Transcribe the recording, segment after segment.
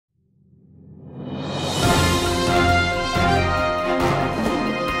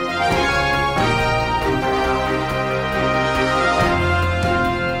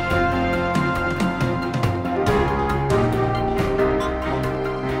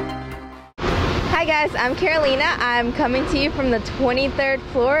Hi guys, I'm Carolina. I'm coming to you from the 23rd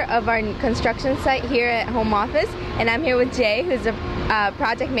floor of our construction site here at home office, and I'm here with Jay, who's a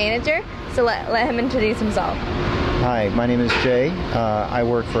project manager, so let him introduce himself. Hi, my name is Jay. I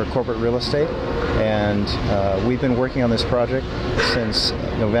work for corporate real estate, and we've been working on this project since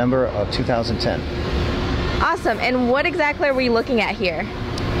November of 2010. Awesome, and what exactly are we looking at here?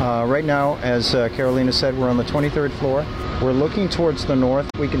 Right now, as Carolina said, we're on the 23rd floor. We're looking towards the north.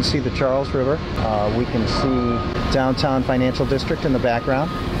 We can see the Charles River. We can see downtown financial district in the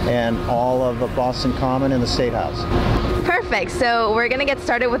background, and all of Boston Common and the State House. Perfect, so we're gonna get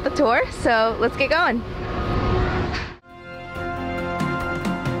started with the tour, so let's get going.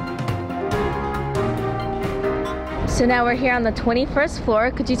 So now we're here on the 21st floor.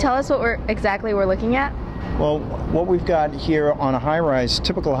 Could you tell us what exactly we're looking at? Well, what we've got here on a high-rise,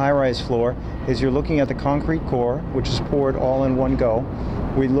 typical high-rise floor, is you're looking at the concrete core, which is poured all in one go.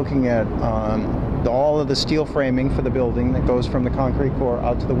 We're looking at all of the steel framing for the building that goes from the concrete core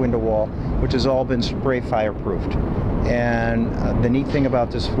out to the window wall, which has all been spray fireproofed. And the neat thing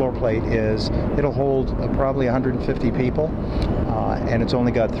about this floor plate is it'll hold probably 150 people, and it's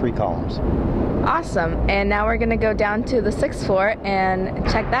only got 3 columns. Awesome, and now we're gonna go down to the 6th floor and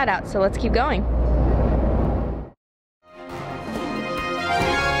check that out, so let's keep going.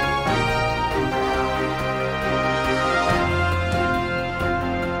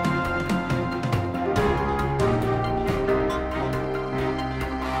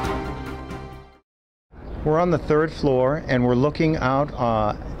 We're on the 3rd floor, and we're looking out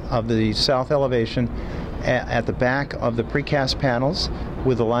of the south elevation at the back of the precast panels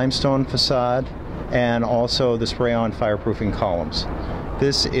with the limestone facade and also the spray-on fireproofing columns.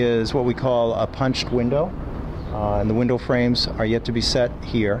 This is what we call a punched window, and the window frames are yet to be set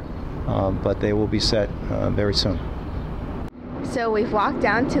here, but they will be set very soon. So we've walked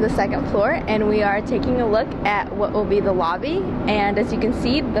down to the 2nd floor, and we are taking a look at what will be the lobby, and as you can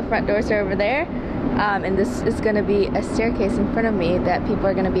see, the front doors are over there. And this is going to be a staircase in front of me that people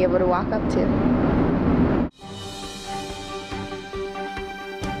are going to be able to walk up to.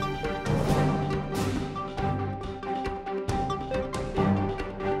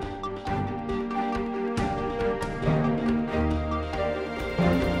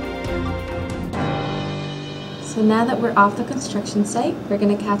 So now that we're off the construction site, we're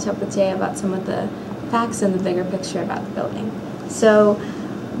going to catch up with Jay about some of the facts and the bigger picture about the building. So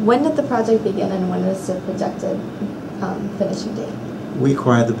when did the project begin, and when is the projected finishing date? We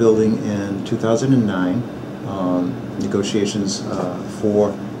acquired the building in 2009. Negotiations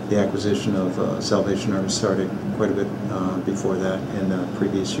for the acquisition of Salvation Army started quite a bit before that in the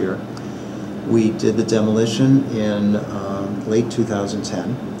previous year. We did the demolition in late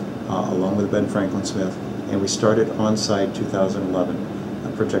 2010 along with Ben Franklin Smith, and we started on-site 2011.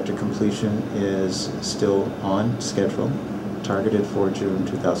 Projected completion is still on schedule, targeted for June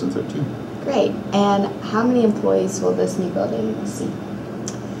 2013. Great. And how many employees will this new building seat?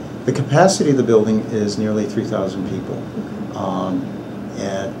 The capacity of the building is nearly 3,000 people.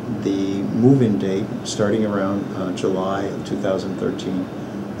 At the move-in date, starting around July of 2013,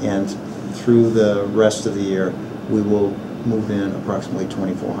 and through the rest of the year, we will move in approximately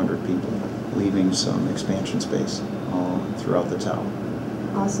 2,400 people, leaving some expansion space throughout the tower.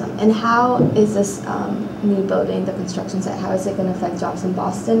 Awesome. And how is this new building, the construction site, how is it going to affect jobs in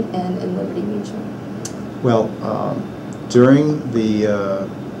Boston and in Liberty Mutual? Well, during the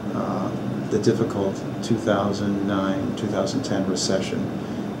difficult 2009-2010 recession,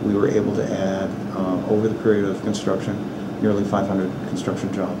 we were able to add, over the period of construction, nearly 500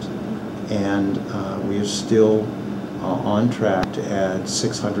 construction jobs. And we are still on track to add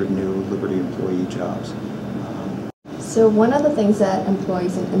 600 new Liberty employee jobs. So one of the things that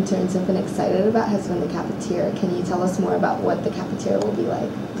employees and interns have been excited about has been the cafeteria. Can you tell us more about what the cafeteria will be like?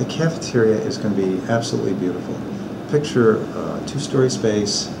 The cafeteria is going to be absolutely beautiful. Picture a 2-story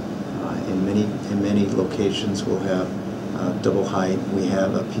space. In many locations we'll have double height. We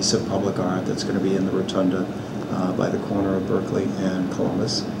have a piece of public art that's going to be in the rotunda by the corner of Berkeley and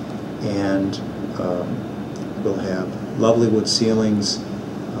Columbus. And we'll have lovely wood ceilings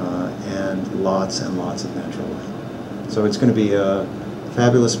and lots of natural light. So it's going to be a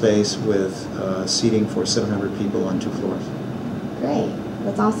fabulous space with seating for 700 people on 2 floors. Great,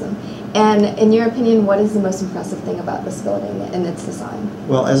 that's awesome. And in your opinion, what is the most impressive thing about this building and its design?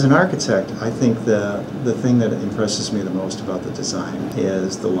 Well, as an architect, I think the thing that impresses me the most about the design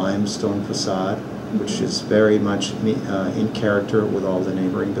is the limestone facade, which is very much in character with all the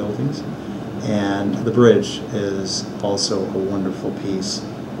neighboring buildings. And the bridge is also a wonderful piece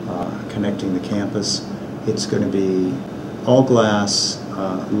connecting the campus. It's going to be all glass,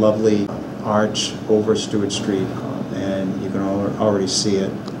 lovely arch over Stewart Street, and you can already see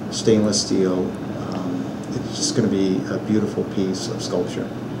it, stainless steel. It's just going to be a beautiful piece of sculpture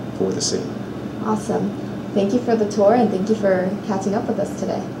for the city. Awesome. Thank you for the tour, and thank you for catching up with us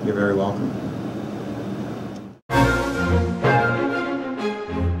today. You're very welcome.